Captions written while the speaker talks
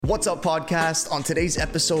What's up, podcast? On today's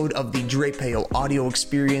episode of the Drapeo audio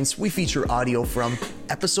experience, we feature audio from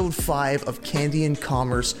episode 5 of Candy and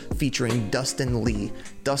Commerce featuring Dustin Lee.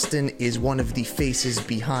 Dustin is one of the faces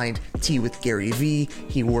behind Tea with Gary Vee.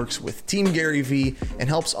 He works with Team Gary Vee and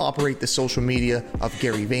helps operate the social media of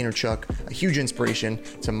Gary Vaynerchuk, a huge inspiration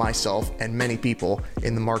to myself and many people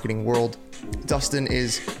in the marketing world. Dustin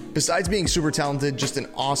is, besides being super talented, just an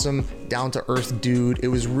awesome, down-to-earth dude. It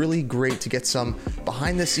was really great to get some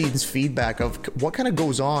behind-the-scenes feedback of what kind of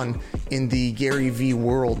goes on in the Gary Vee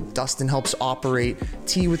world. Dustin helps operate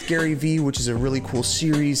Tea with Gary Vee, which is a really cool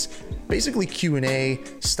series, basically Q&A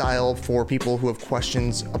style for people who have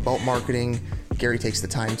questions about marketing. Gary takes the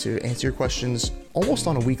time to answer your questions almost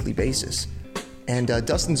on a weekly basis. And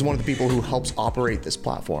Dustin's one of the people who helps operate this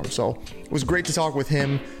platform. So it was great to talk with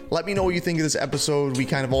him. Let me know what you think of this episode. We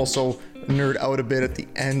kind of also nerd out a bit at the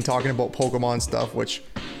end talking about Pokemon stuff, which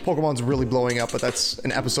Pokemon's really blowing up, but that's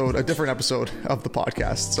a different episode of the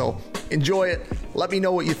podcast. So enjoy it. Let me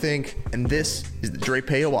know what you think. And this is the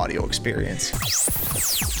Drapeo audio experience.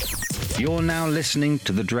 You're now listening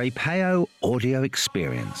to the Drapeo audio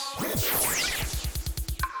experience.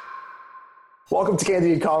 Welcome to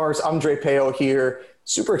Candy and Commerce. I'm Drapeo here.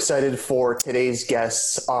 Super excited for today's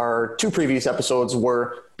guests. Our two previous episodes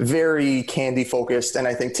were very candy focused, and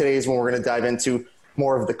I think today is when we're going to dive into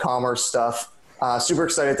more of the commerce stuff. Super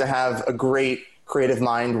excited to have a great creative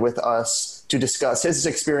mind with us to discuss his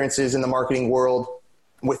experiences in the marketing world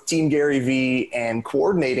with Team Gary Vee and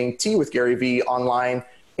coordinating Tea with Gary Vee online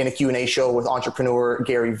in a Q&A show with entrepreneur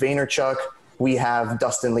Gary Vaynerchuk. We have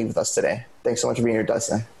Dustin Lee with us today. Thanks so much for being here,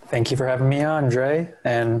 Dustin. Thank you for having me on, Dre.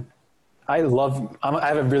 And I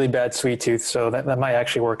have a really bad sweet tooth, so that might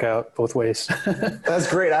actually work out both ways. That's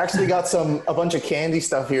great. I actually got a bunch of candy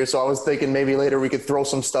stuff here, so I was thinking maybe later we could throw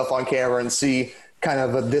some stuff on camera and see kind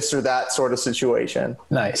of a this or that sort of situation.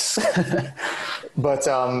 Nice. But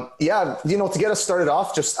to get us started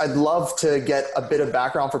off, I'd love to get a bit of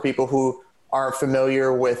background for people who aren't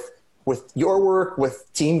familiar with your work,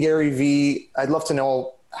 with Team Gary Vee. I'd love to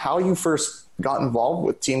know how you first got involved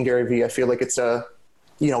with Team Gary Vee. I feel like it's a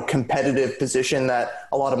competitive position that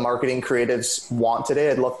a lot of marketing creatives want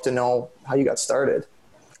today. I'd love to know how you got started.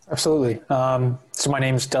 Absolutely. So my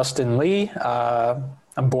name's Dustin Lee.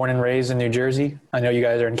 I'm born and raised in New Jersey. I know you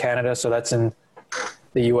guys are in Canada, so that's in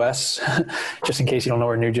the US, just in case you don't know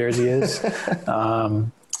where New Jersey is.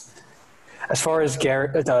 As far as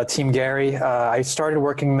Team Gary, I started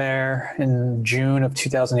working there in June of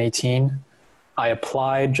 2018. I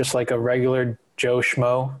applied just like a regular Joe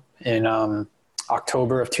Schmo in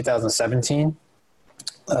October of 2017.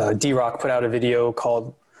 D-Rock put out a video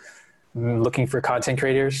called Looking for Content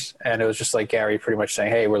Creators, and it was just like Gary pretty much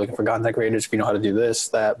saying, hey, we're looking for content creators. If you know how to do this,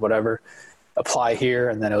 that, whatever, apply here.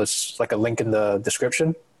 And then it was like a link in the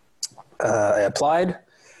description. I applied,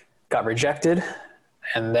 got rejected,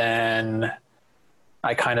 and then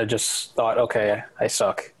I kind of just thought, okay, I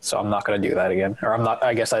suck, so I'm not going to do that again. Or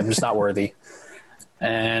I guess I'm just not worthy.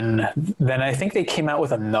 And then I think they came out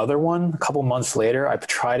with another one a couple months later. I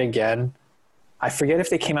tried again. I forget if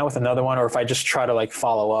they came out with another one or if I just try to like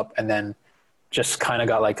follow up and then just kind of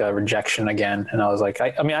got like a rejection again. And I was like,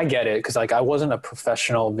 I get it. Cause like I wasn't a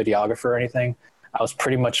professional videographer or anything. I was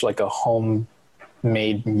pretty much like a homemade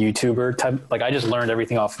YouTuber type. Like I just learned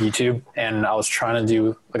everything off YouTube, and I was trying to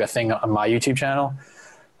do like a thing on my YouTube channel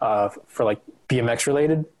for like BMX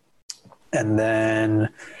related. And then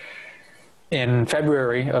in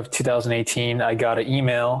February of 2018, I got an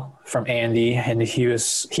email from Andy, and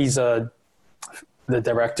he's the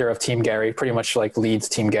director of Team Gary, pretty much like leads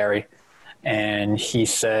Team Gary. And he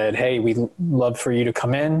said, hey, we'd love for you to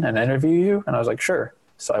come in and interview you. And I was like, sure.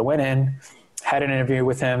 So I went in, had an interview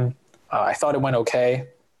with him. I thought it went okay.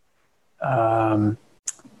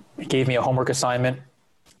 He gave me a homework assignment.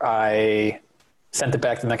 I sent it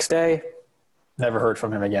back the next day. Never heard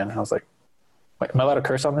from him again. I was like, wait, am I allowed to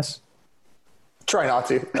curse on this? Try not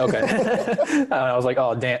to. Okay. I was like,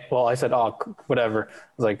 oh, damn. Well, I said, oh, whatever.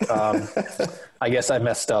 I was like, I guess I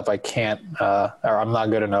messed up. I can't, or I'm not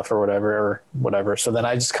good enough or whatever. So then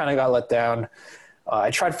I just kind of got let down. I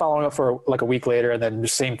tried following up for like a week later, and then the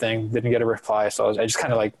same thing, didn't get a reply. So I just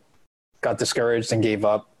kind of like got discouraged and gave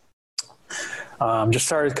up. Just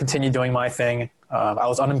started to continue doing my thing. I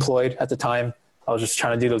was unemployed at the time. I was just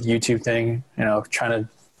trying to do the YouTube thing, trying to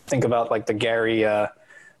think about like the Gary,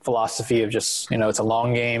 philosophy of just, it's a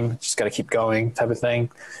long game, just got to keep going type of thing.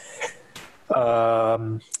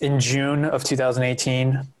 In June of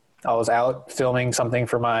 2018, I was out filming something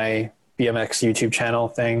for my BMX YouTube channel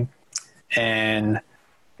thing, and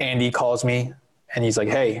Andy calls me and he's like,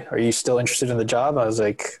 hey, are you still interested in the job? I was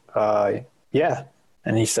like, yeah.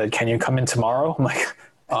 And he said, can you come in tomorrow? I'm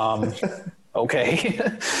like, okay.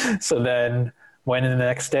 So then went in the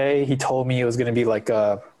next day. He told me it was going to be like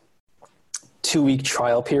a 2-week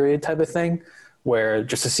trial period type of thing, where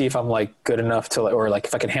just to see if I'm like good enough to, or like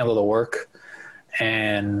if I can handle the work.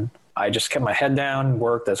 And I just kept my head down,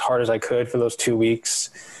 worked as hard as I could for those 2 weeks.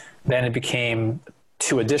 Then it became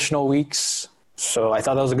 2 additional weeks. So I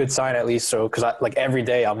thought that was a good sign, at least. So, cause like every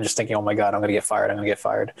day I'm just thinking, oh my God, I'm going to get fired. I'm going to get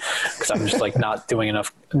fired. Cause I'm just like not doing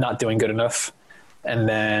good enough. And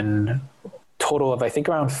then total of, I think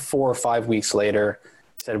around 4 or 5 weeks later,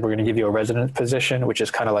 said, we're going to give you a resident position, which is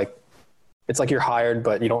kind of like, it's like you're hired,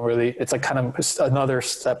 but you don't really, it's like kind of another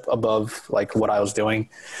step above like what I was doing.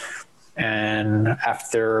 And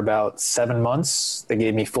after about 7 months, they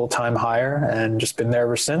gave me full-time hire and just been there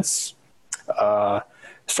ever since.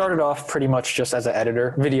 Started off pretty much just as an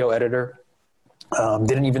editor, video editor.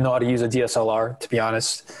 Didn't even know how to use a DSLR, to be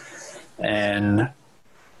honest. And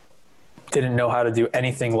didn't know how to do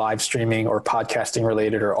anything live streaming or podcasting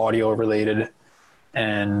related or audio related.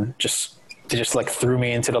 And they just like threw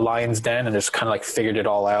me into the lion's den and just kind of like figured it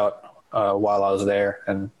all out while I was there.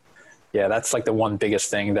 And yeah, that's like the one biggest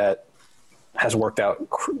thing that has worked out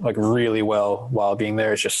like really well while being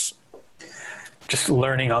there, is just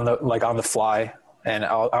learning on the fly. And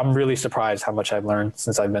I'm really surprised how much I've learned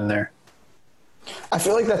since I've been there. I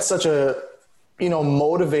feel like that's such a,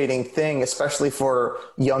 motivating thing, especially for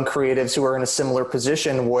young creatives who are in a similar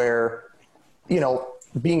position where,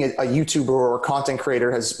 being a YouTuber or a content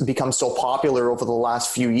creator has become so popular over the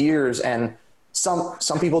last few years. And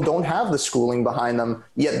some people don't have the schooling behind them,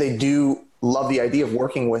 yet they do love the idea of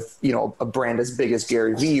working with, a brand as big as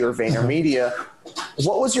Gary Vee or VaynerMedia.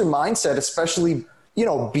 What was your mindset, especially,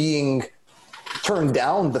 being turned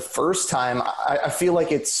down the first time? I feel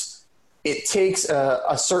like it takes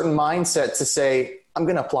a certain mindset to say, I'm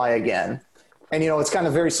going to apply again. And, it's kind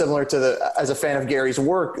of very similar to as a fan of Gary's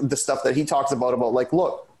work, the stuff that he talks about like,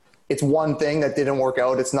 look, it's one thing that didn't work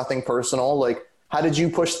out. It's nothing personal. Like, how did you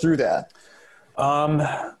push through that?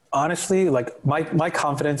 Honestly, like my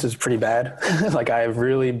confidence is pretty bad. Like I have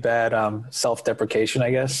really bad self-deprecation,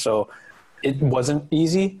 I guess. So it wasn't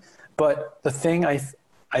easy. But the thing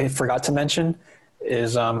I forgot to mention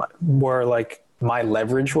is where like my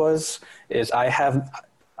leverage is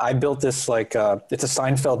I built this like it's a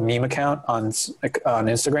Seinfeld meme account on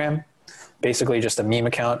Instagram, basically just a meme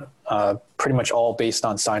account, pretty much all based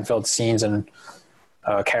on Seinfeld scenes and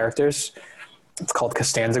characters. It's called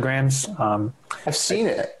Costanzagrams. I've seen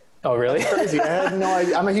it. Oh, really? That's crazy. I had no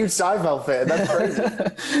idea. I'm a huge Seinfeld fan. That's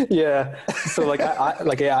crazy. Yeah. So like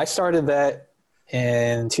I started that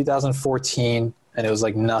in 2014 and it was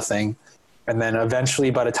like nothing. And then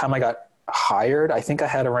eventually by the time I got hired, I think I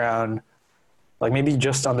had around like maybe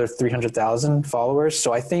just under 300,000 followers.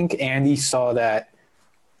 So I think Andy saw that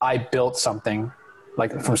I built something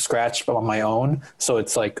like from scratch on my own. So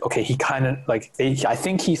it's like, okay, he kind of like, I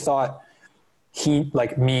think he thought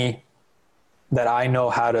like me, that I know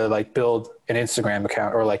how to like build an Instagram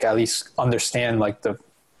account or like at least understand like the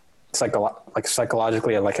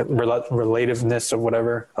psychologically like relativeness of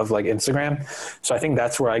whatever of like Instagram. So I think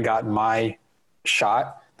that's where I got my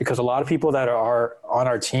shot, because a lot of people that are on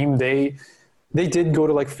our team, they did go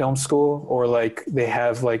to like film school or like they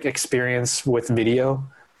have like experience with video,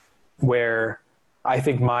 where I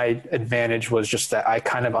think my advantage was just that I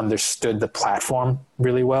kind of understood the platform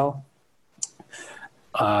really well.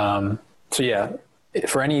 So yeah,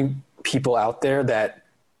 for any people out there that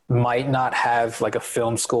might not have like a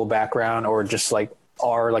film school background or just like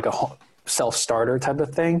are like a self-starter type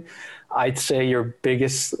of thing, I'd say your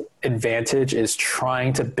biggest advantage is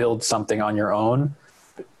trying to build something on your own,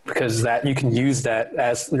 because that you can use that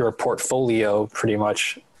as your portfolio pretty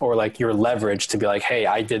much, or like your leverage to be like, hey,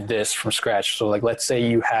 I did this from scratch. So like, let's say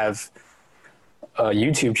you have a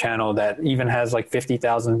YouTube channel that even has like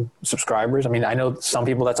 50,000 subscribers. I mean, I know some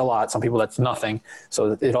people that's a lot, some people that's nothing.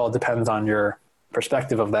 So it all depends on your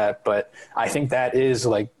perspective of that. But I think that is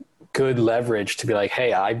like good leverage to be like,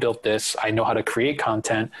 hey, I built this. I know how to create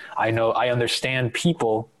content. I understand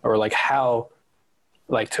people, or like how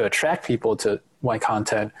like to attract people to my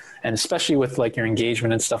content. And especially with like your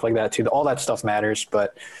engagement and stuff like that too, all that stuff matters.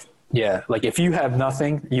 But yeah, like if you have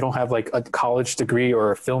nothing, you don't have like a college degree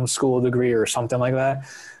or a film school degree or something like that,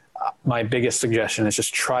 my biggest suggestion is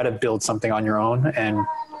just try to build something on your own. And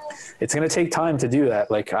it's going to take time to do that.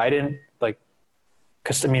 Like I didn't like,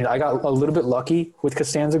 cause I mean, I got a little bit lucky with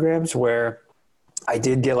Costanzagrams where I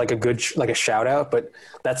did get like a good, like a shout out, but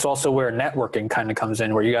that's also where networking kind of comes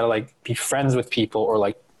in, where you got to like be friends with people or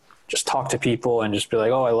like just talk to people and just be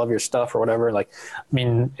like, oh, I love your stuff or whatever. Like, I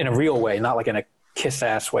mean, in a real way, not like in a kiss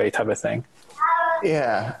ass way type of thing.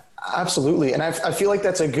 Yeah, absolutely. And I feel like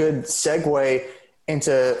that's a good segue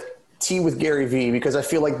into Tea with Gary Vee, because I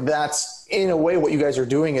feel like that's, in a way, what you guys are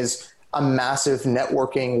doing is a massive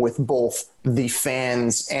networking with both the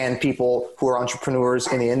fans and people who are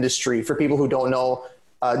entrepreneurs in the industry. For people who don't know,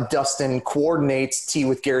 Dustin coordinates Tea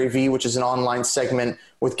with Gary Vee, which is an online segment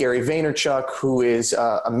with Gary Vaynerchuk, who is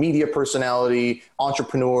a media personality,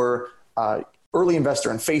 entrepreneur, early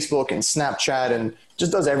investor in Facebook and Snapchat, and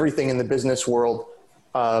just does everything in the business world.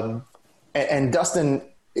 And Dustin,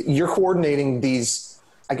 you're coordinating these,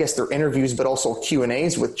 I guess they're interviews, but also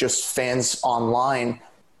Q&As with just fans online.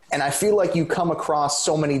 And I feel like you come across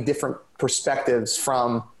so many different perspectives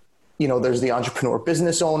from, you know, there's the entrepreneur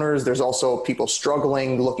business owners, there's also people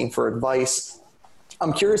struggling, looking for advice.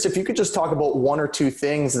 I'm curious if you could just talk about one or two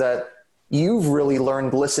things that you've really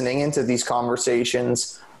learned listening into these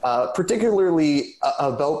conversations, particularly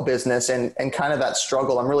about business and kind of that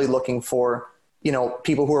struggle. I'm really looking for, you know,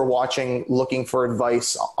 people who are watching, looking for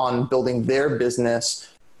advice on building their business.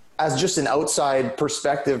 As just an outside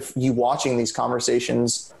perspective, you watching these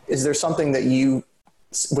conversations, is there something that you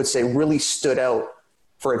would say really stood out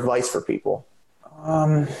for advice for people?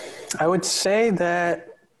 I would say that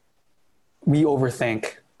we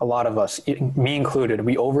overthink, a lot of us, me included,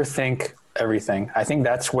 we overthink everything. I think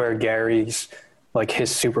that's where Gary's, like,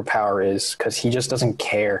 his superpower is, because he just doesn't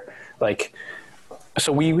care. Like,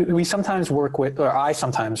 so we sometimes work with, or I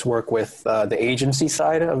sometimes work with the agency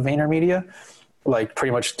side of VaynerMedia, like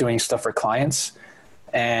pretty much doing stuff for clients.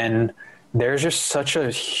 And there's just such a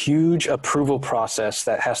huge approval process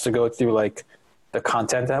that has to go through, like, the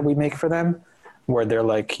content that we make for them, where they're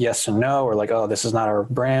like yes and no, or like, oh, this is not our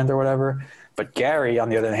brand or whatever. But Gary, on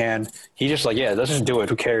the other hand, he just like, yeah, let's just do it.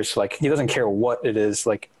 Who cares? Like, he doesn't care what it is.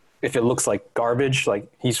 Like, if it looks like garbage,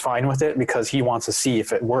 like, he's fine with it because he wants to see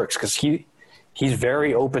if it works. Because he's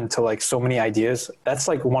very open to, like, so many ideas. That's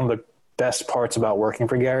like one of the best parts about working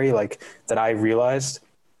for Gary, like, that I realized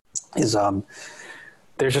is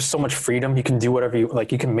there's just so much freedom. You can do whatever you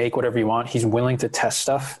like. You can make whatever you want. He's willing to test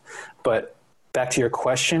stuff. But back to your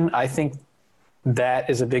question, I think that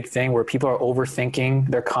is a big thing where people are overthinking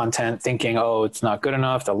their content, thinking, oh, it's not good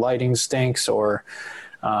enough, the lighting stinks, or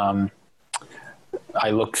I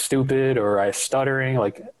look stupid, or I'm stuttering.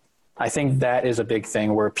 Like, I think that is a big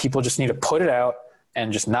thing where people just need to put it out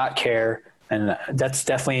and just not care. And that's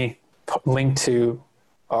definitely linked to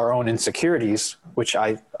our own insecurities, which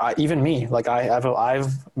I even me, like, I'm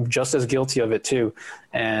just as guilty of it too.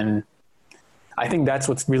 And I think that's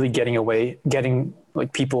what's really getting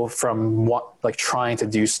like people from like trying to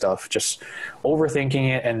do stuff, just overthinking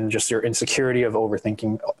it, and just your insecurity of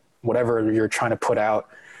overthinking whatever you're trying to put out.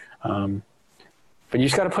 But you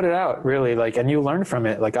just got to put it out, really, like, and you learn from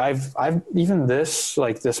it. Like, I've even this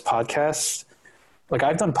podcast, like,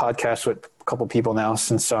 I've done podcasts with a couple people now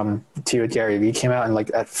since Tea with Gary Vee came out. And, like,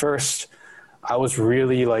 at first I was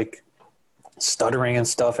really, like, stuttering and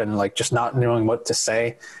stuff, and, like, just not knowing what to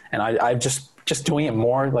say. And I just doing it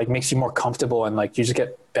more, like, makes you more comfortable, and, like, you just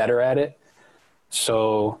get better at it.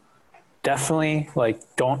 So definitely, like,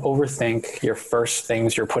 don't overthink your first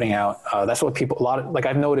things you're putting out. That's what people, like,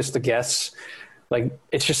 I've noticed the guests, like,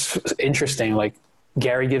 it's just interesting. Like,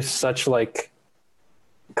 Gary gives such, like,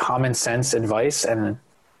 common sense advice, and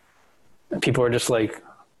people are just like,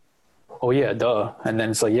 oh yeah, duh. And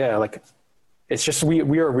then it's like, yeah, like, it's just, we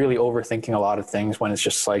are really overthinking a lot of things, when it's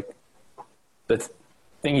just like, the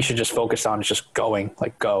thing you should just focus on is just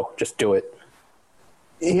just do it.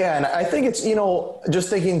 Yeah. And I think it's, you know, just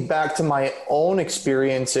thinking back to my own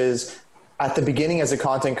experiences at the beginning as a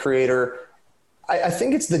content creator, I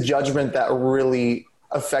think it's the judgment that really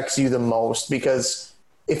affects you the most, because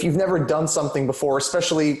if you've never done something before,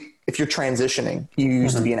 especially if you're transitioning, you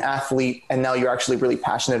used to be an athlete and now you're actually really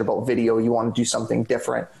passionate about video, you want to do something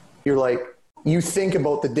different. You're like, you think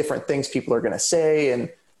about the different things people are going to say. And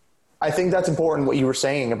I think that's important, what you were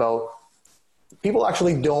saying about people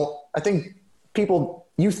actually don't,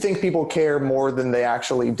 you think people care more than they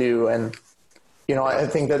actually do. And, you know, I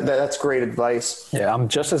think that's great advice. Yeah, I'm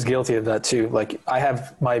just as guilty of that too. Like, I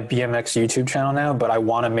have my BMX YouTube channel now, but I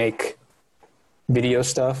want to make video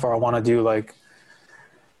stuff, or I want to do, like,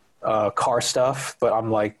 car stuff, but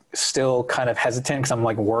I'm, like, still kind of hesitant because I'm,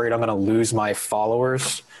 like, worried I'm going to lose my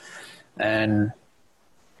followers. And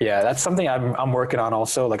yeah, that's something I'm working on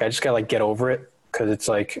also. Like, I just gotta, like, get over it, because it's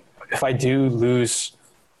like, if I do lose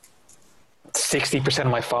 60%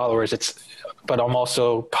 of my followers, but I'm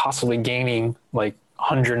also possibly gaining, like,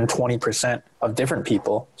 120% of different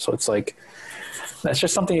people. So it's like, that's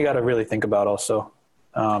just something you got to really think about also.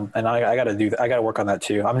 And I got to do that. I got to work on that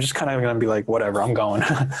too. I'm just kind of going to be like, whatever, I'm going.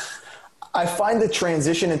 I find the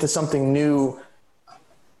transition into something new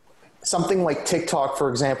something like TikTok, for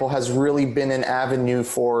example, has really been an avenue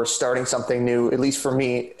for starting something new, at least for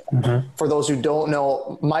me. Mm-hmm. For those who don't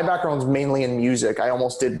know, my background is mainly in music. I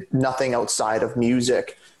almost did nothing outside of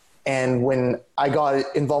music. And when I got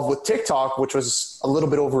involved with TikTok, which was a little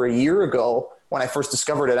bit over a year ago, when I first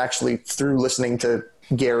discovered it, actually through listening to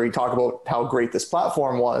Gary talk about how great this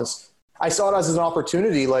platform was, I saw it as an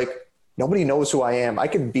opportunity. Like, nobody knows who I am. I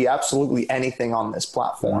could be absolutely anything on this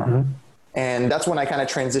platform. Mm-hmm. And that's when I kind of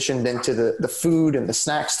transitioned into the food and the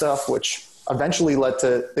snack stuff, which eventually led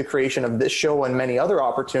to the creation of this show and many other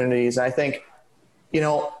opportunities. And I think, you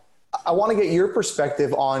know, I want to get your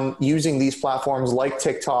perspective on using these platforms like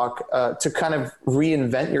TikTok to kind of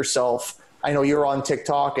reinvent yourself. I know you're on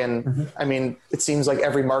TikTok, and mm-hmm. I mean, it seems like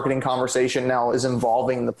every marketing conversation now is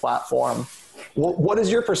involving the platform. What is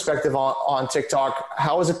your perspective on TikTok?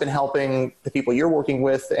 How has it been helping the people you're working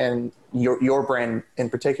with and your brand in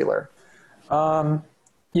particular?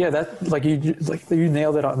 Yeah, that like you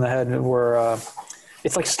nailed it on the head. Where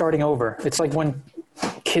it's like starting over. It's like when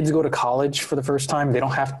kids go to college for the first time, they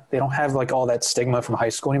don't have like all that stigma from high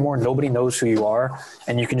school anymore. Nobody knows who you are,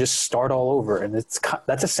 and you can just start all over. And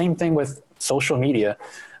that's the same thing with social media.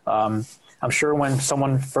 I'm sure when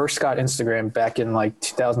someone first got Instagram back in like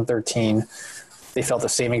 2013, they felt the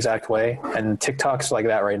same exact way. And TikTok's like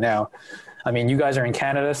that right now. I mean, you guys are in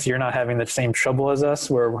Canada, so you're not having the same trouble as us,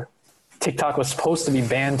 where TikTok was supposed to be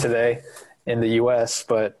banned today in the US,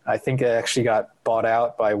 but I think it actually got bought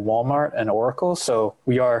out by Walmart and Oracle. So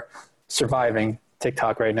we are surviving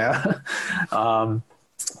TikTok right now.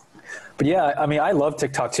 But yeah, I mean, I love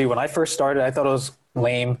TikTok too. When I first started, I thought it was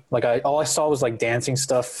lame. Like all I saw was like dancing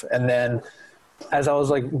stuff. And then as I was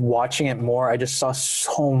like watching it more, I just saw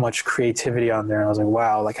so much creativity on there. And I was like,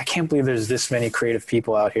 wow, like I can't believe there's this many creative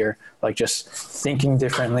people out here, like just thinking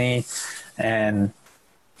differently and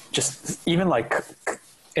just even like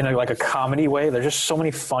in a comedy way. There's just so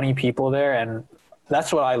many funny people there. And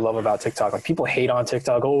that's what I love about TikTok. Like people hate on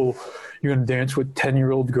TikTok. Oh, you're going to dance with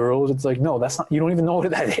 10-year-old girls. It's like, no, that's not, you don't even know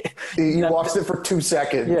what that is. You watched it for 2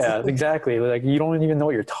 seconds. Yeah, exactly. Like you don't even know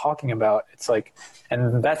what you're talking about. It's like,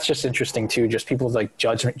 and that's just interesting too. Just people like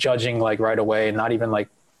judging like right away and not even like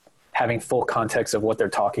having full context of what they're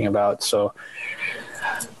talking about. So,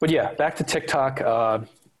 but yeah, back to TikTok.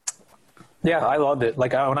 Yeah, I loved it.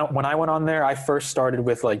 Like when I went on there, I first started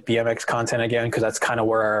with like BMX content again, because that's kind of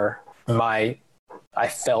where I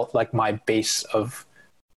felt like my base of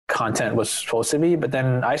content was supposed to be. But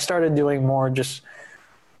then I started doing more just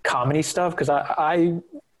comedy stuff, because I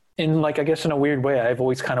in like, I guess in a weird way, I've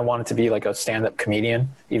always kind of wanted to be like a stand-up comedian,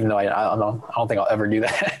 even though I don't think I'll ever do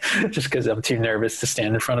that just because I'm too nervous to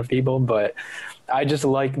stand in front of people. But I just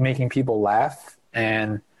like making people laugh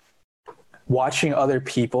and watching other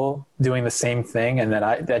people doing the same thing. And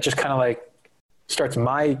then that just kind of like starts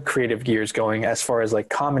my creative gears going as far as like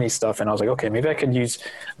comedy stuff. And I was like, okay, maybe I could use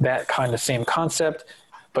that kind of same concept,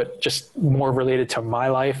 but just more related to my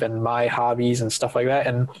life and my hobbies and stuff like that.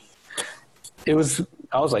 And I was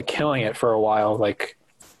like killing it for a while. Like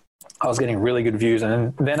I was getting really good views.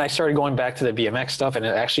 And then I started going back to the BMX stuff, and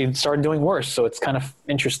it actually started doing worse. So it's kind of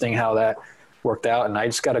interesting how that worked out. And I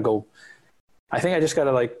just got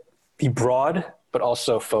to like be broad, but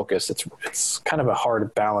also focused. It's kind of a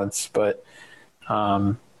hard balance, but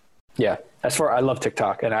yeah, I love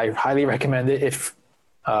TikTok, and I highly recommend it. If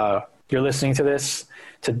you're listening to this,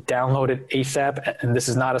 to download it ASAP. And this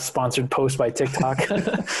is not a sponsored post by TikTok.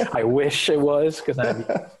 I wish it was, because I'd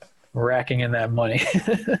be racking in that money.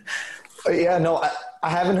 Yeah, no, I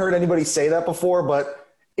haven't heard anybody say that before, but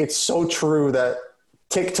it's so true that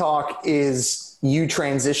TikTok is you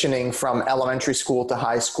transitioning from elementary school to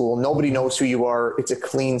high school. Nobody knows who you are. It's a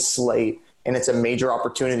clean slate, and it's a major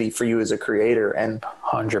opportunity for you as a creator. And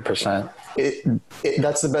 100%.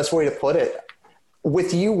 That's the best way to put it.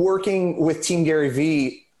 With you working with Team Gary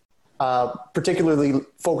V, particularly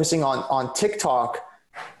focusing on TikTok,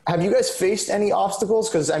 have you guys faced any obstacles?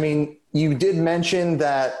 Because I mean, you did mention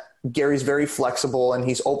that Gary's very flexible and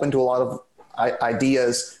he's open to a lot of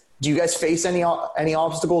ideas. Do you guys face any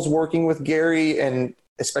obstacles working with Gary, and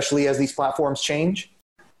especially as these platforms change?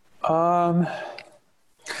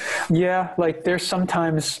 Yeah, like there's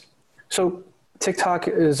sometimes, so TikTok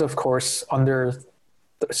is of course under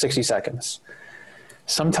 60 seconds.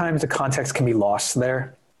 Sometimes the context can be lost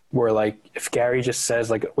there, where like if Gary just says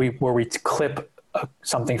like we clip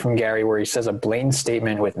something from Gary where he says a blatant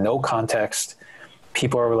statement with no context,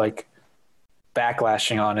 people are like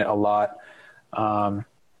backlashing on it a lot.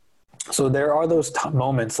 So there are those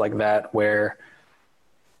moments like that where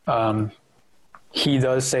he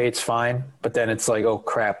does say it's fine, but then it's like, oh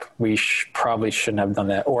crap, we probably shouldn't have done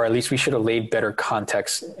that, or at least we should have laid better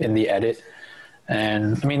context in the edit.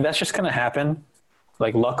 And I mean, that's just going to happen.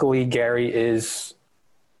 Like, luckily Gary is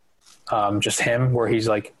just him, where he's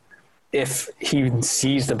like, if he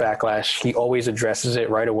sees the backlash, he always addresses it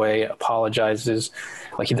right away, apologizes.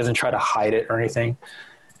 Like, he doesn't try to hide it or anything.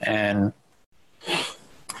 And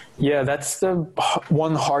yeah, that's the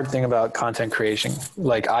one hard thing about content creation.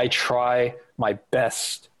 Like, I try my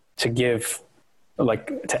best to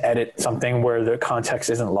to edit something where the context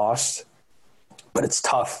isn't lost, but it's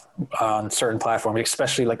tough on certain platforms,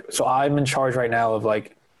 especially so I'm in charge right now of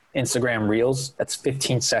like Instagram Reels. That's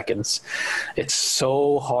 15 seconds. It's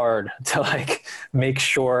so hard to like make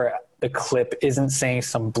sure the clip isn't saying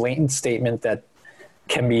some blatant statement that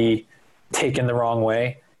can be taken the wrong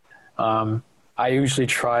way. I usually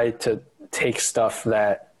try to take stuff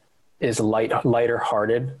that is lighter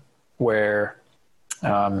hearted, where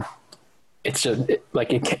it's just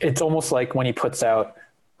it's almost like when he puts out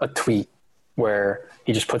a tweet where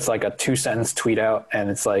he just puts like a 2-sentence tweet out, and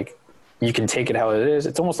it's like, you can take it how it is.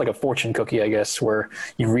 It's almost like a fortune cookie, I guess, where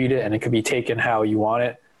you read it and it could be taken how you want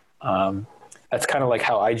it. That's kind of like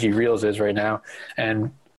how IG Reels is right now.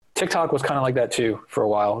 And TikTok was kind of like that too for a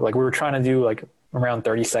while. Like, we were trying to do like around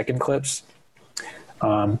 30-second clips.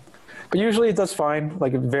 But usually it does fine,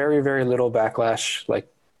 like very, very little backlash. Like,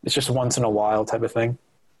 it's just once in a while type of thing.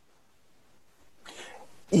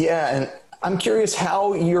 Yeah, and I'm curious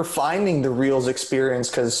how you're finding the Reels experience,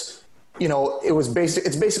 because, you know, it's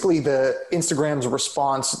basically the Instagram's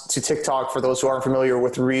response to TikTok, for those who aren't familiar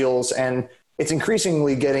with Reels, and it's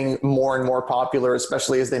increasingly getting more and more popular,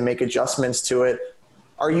 especially as they make adjustments to it.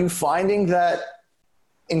 Are you finding that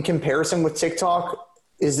in comparison with TikTok,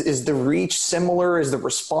 is the reach similar? Is the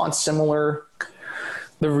response similar?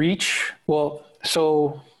 The reach, well,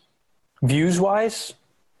 so views wise,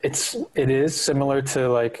 it is similar to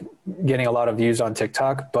like getting a lot of views on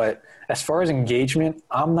TikTok, but as far as engagement,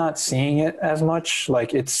 I'm not seeing it as much.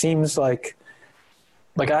 Like, it seems like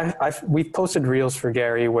we've posted Reels for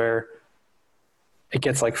Gary where it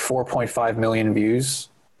gets like 4.5 million views,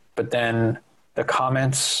 but then the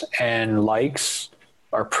comments and likes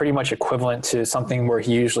are pretty much equivalent to something where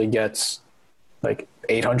he usually gets like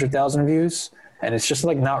 800,000 views. And it's just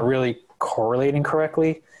like not really correlating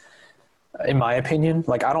correctly, in my opinion.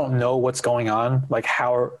 Like, I don't know what's going on. Like,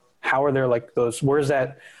 how are there like those, where's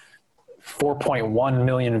that 4.1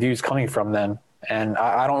 million views coming from then? And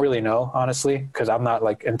I don't really know, honestly, because I'm not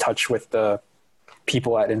like in touch with the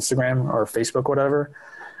people at Instagram or Facebook, whatever.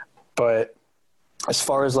 But as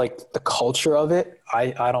far as like the culture of it,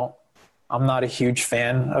 I'm not a huge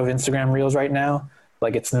fan of Instagram Reels right now.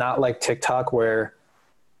 Like, it's not like TikTok where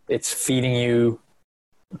it's feeding you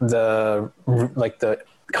the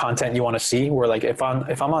content you want to see, where like if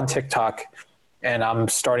I'm on TikTok and I'm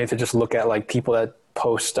starting to just look at like people that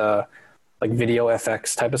post like video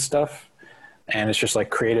FX type of stuff, and it's just like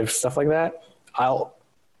creative stuff like that, I'll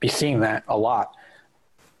be seeing that a lot.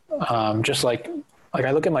 Just like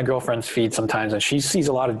I look at my girlfriend's feed sometimes and she sees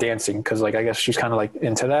a lot of dancing, because like I guess she's kind of like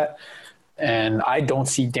into that, and I don't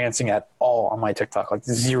see dancing at all on my TikTok, like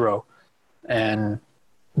zero. And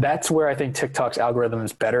that's where I think TikTok's algorithm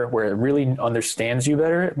is better, where it really understands you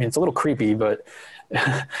better. I mean, it's a little creepy, but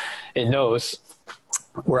it knows.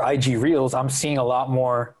 Where IG Reels, I'm seeing a lot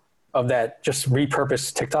more of that just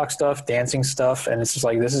repurposed TikTok stuff, dancing stuff, and it's just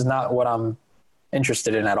like, this is not what I'm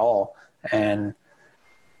interested in at all. And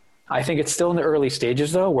I think it's still in the early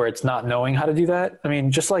stages, though, where it's not knowing how to do that. I mean,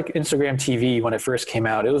 just like Instagram TV, when it first came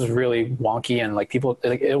out, it was really wonky, and like people,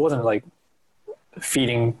 like, it wasn't like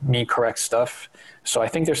feeding me correct stuff. So I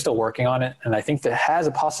think they're still working on it, and I think that has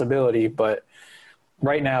a possibility, but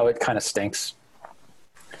right now it kind of stinks.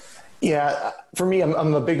 Yeah, for me,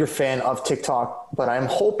 I'm a bigger fan of TikTok, but I'm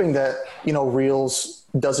hoping that, you know, Reels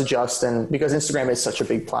does adjust, and because Instagram is such a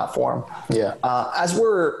big platform. Yeah. As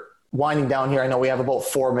we're winding down here, I know we have about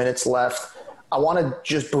 4 minutes left. I want to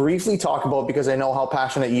just briefly talk about, because I know how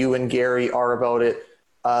passionate you and Gary are about it,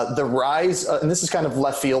 the rise, and this is kind of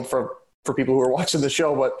left field for people who are watching the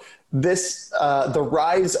show, but the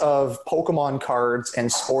rise of Pokemon cards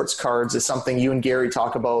and sports cards is something you and Gary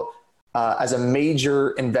talk about as a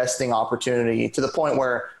major investing opportunity, to the point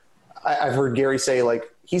where I've heard Gary say, like,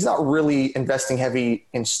 he's not really investing heavy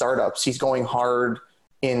in startups. He's going hard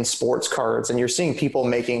in sports cards, and you're seeing people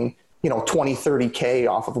making, you know, 20, 30K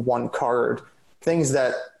off of one card, things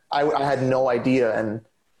that I had no idea. And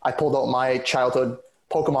I pulled out my childhood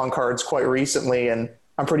Pokemon cards quite recently, and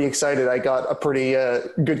I'm pretty excited. I got a pretty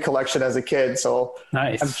good collection as a kid. So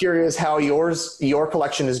nice. I'm curious how your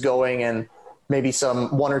collection is going, and maybe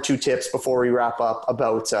some 1 or 2 tips before we wrap up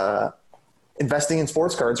about investing in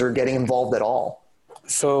sports cards or getting involved at all.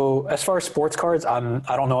 So as far as sports cards, I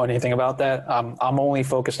don't know anything about that. I'm only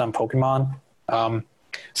focused on Pokemon.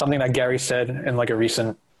 Something that Gary said in like a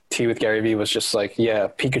recent Tea with Gary Vee was just like, yeah,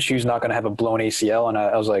 Pikachu's not going to have a blown ACL. And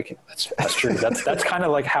I was like, that's true. That's kind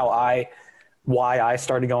of like why I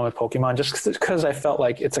started going with Pokemon, just because I felt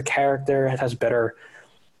like it's a character. It has better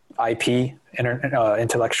IP,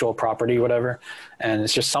 intellectual property, whatever. And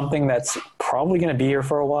it's just something that's probably going to be here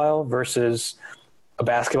for a while versus a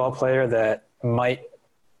basketball player that might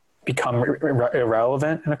become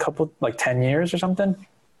irrelevant in a couple, like 10 years or something.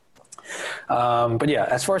 But yeah,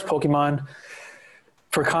 as far as Pokemon,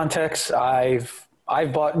 for context, I've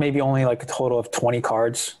bought maybe only like a total of 20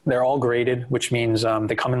 cards. They're all graded, which means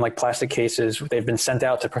they come in like plastic cases. They've been sent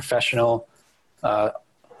out to professional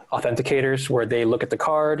authenticators where they look at the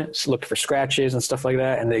card, look for scratches and stuff like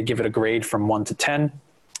that, and they give it a grade from 1 to 10.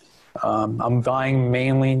 I'm buying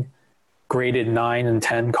mainly graded 9 and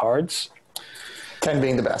 10 cards. 10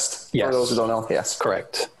 being the best. Yes. For those who don't know, yes.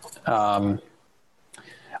 Correct. My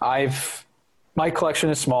collection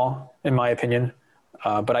is small, in my opinion,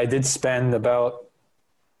 but I did spend about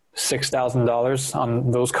 $6,000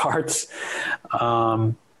 on those cards.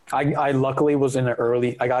 I luckily was in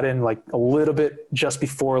I got in like a little bit just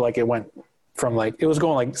before like it went from like, it was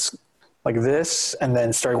going like this and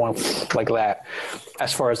then started going like that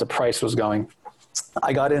as far as the price was going.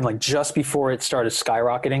 I got in like just before it started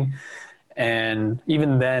skyrocketing. And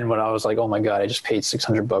even then when I was like, oh my God, I just paid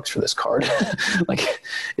 $600 for this card. Like,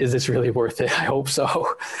 is this really worth it? I hope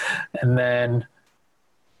so. And then,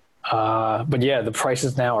 but yeah, the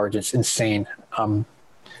prices now are just insane.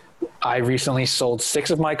 I recently sold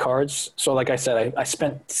 6 of my cards. So like I said, I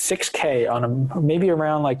spent $6,000 on maybe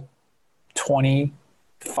around like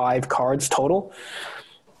 25 cards total.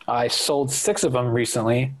 I sold 6 of them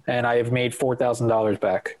recently and I have made $4,000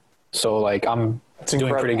 back. So like I'm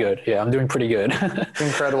doing pretty good. Yeah, I'm doing pretty good.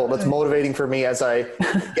 Incredible. That's motivating for me as I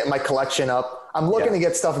get my collection up. I'm looking to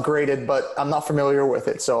get stuff graded, but I'm not familiar with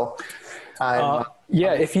it. So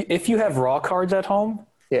if you have raw cards at home,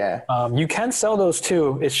 you can sell those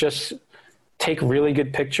too. It's just take really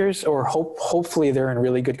good pictures or hopefully they're in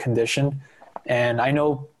really good condition. And I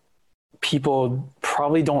know people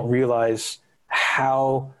probably don't realize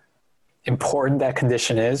how important that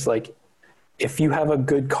condition is. Like if you have a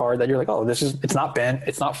good card that you're like, oh, it's not bent,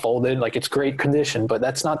 it's not folded, like it's great condition, but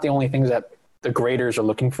that's not the only things that the graders are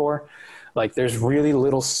looking for. Like there's really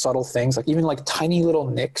little subtle things, like even like tiny little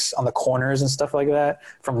nicks on the corners and stuff like that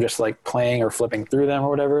from just like playing or flipping through them or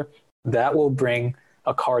whatever. That will bring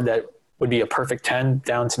a card that would be a perfect 10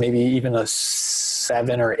 down to maybe even a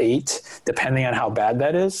 7 or 8, depending on how bad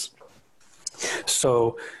that is.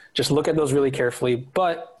 So just look at those really carefully.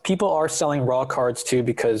 But people are selling raw cards too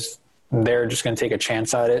because they're just going to take a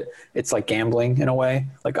chance at it. It's like gambling in a way.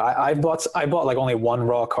 Like I bought like only 1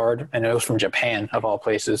 raw card and it was from Japan of all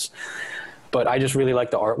places. But I just really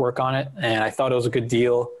liked the artwork on it and I thought it was a good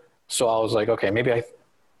deal. So I was like, okay, maybe I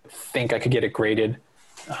think I could get it graded.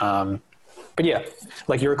 But yeah,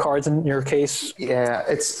 like your cards in your case. Yeah,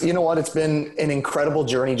 you know what? It's been an incredible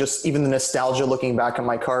journey. Just even the nostalgia looking back on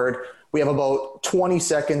my card. We have about 20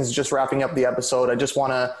 seconds just wrapping up the episode. I just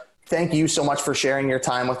want to thank you so much for sharing your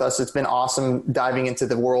time with us. It's been awesome diving into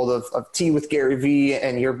the world of Tea with Gary Vee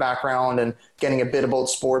and your background and getting a bit about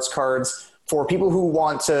sports cards. For people who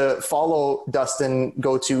want to follow Dustin,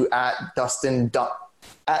 go to at Dustin, not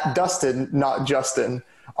Justin,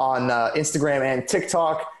 on Instagram and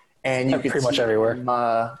TikTok. And you can pretty much everywhere.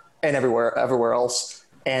 And everywhere else.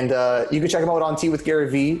 And you can check him out on Tea with Gary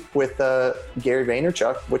Vee with Gary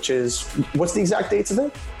Vaynerchuk, what's the exact dates of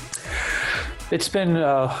it? It's been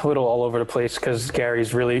a little all over the place because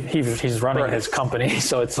Gary's he's running his company.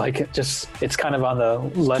 So it's like, it's kind of on the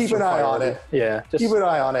lesser. Keep an eye on it. Yeah. Keep an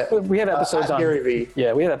eye on it. We have episodes on Gary Vee.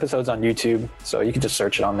 Yeah. We have episodes on YouTube. So you can just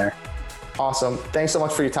search it on there. Awesome. Thanks so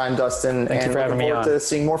much for your time, Dustin. Thank you for having me on. Looking forward to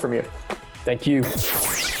seeing more from you. Thank you.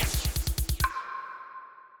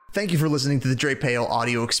 Thank you for listening to the Drapeo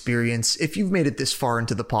audio experience. If you've made it this far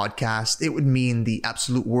into the podcast, it would mean the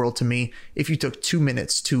absolute world to me if you took 2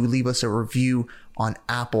 minutes to leave us a review on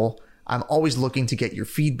Apple. I'm always looking to get your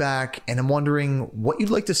feedback, and I'm wondering what you'd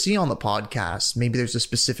like to see on the podcast. Maybe there's a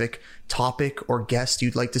specific topic or guest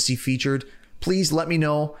you'd like to see featured. Please let me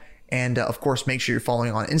know. And of course, make sure you're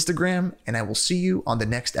following on Instagram, and I will see you on the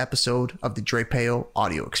next episode of the Drapeo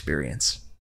audio experience.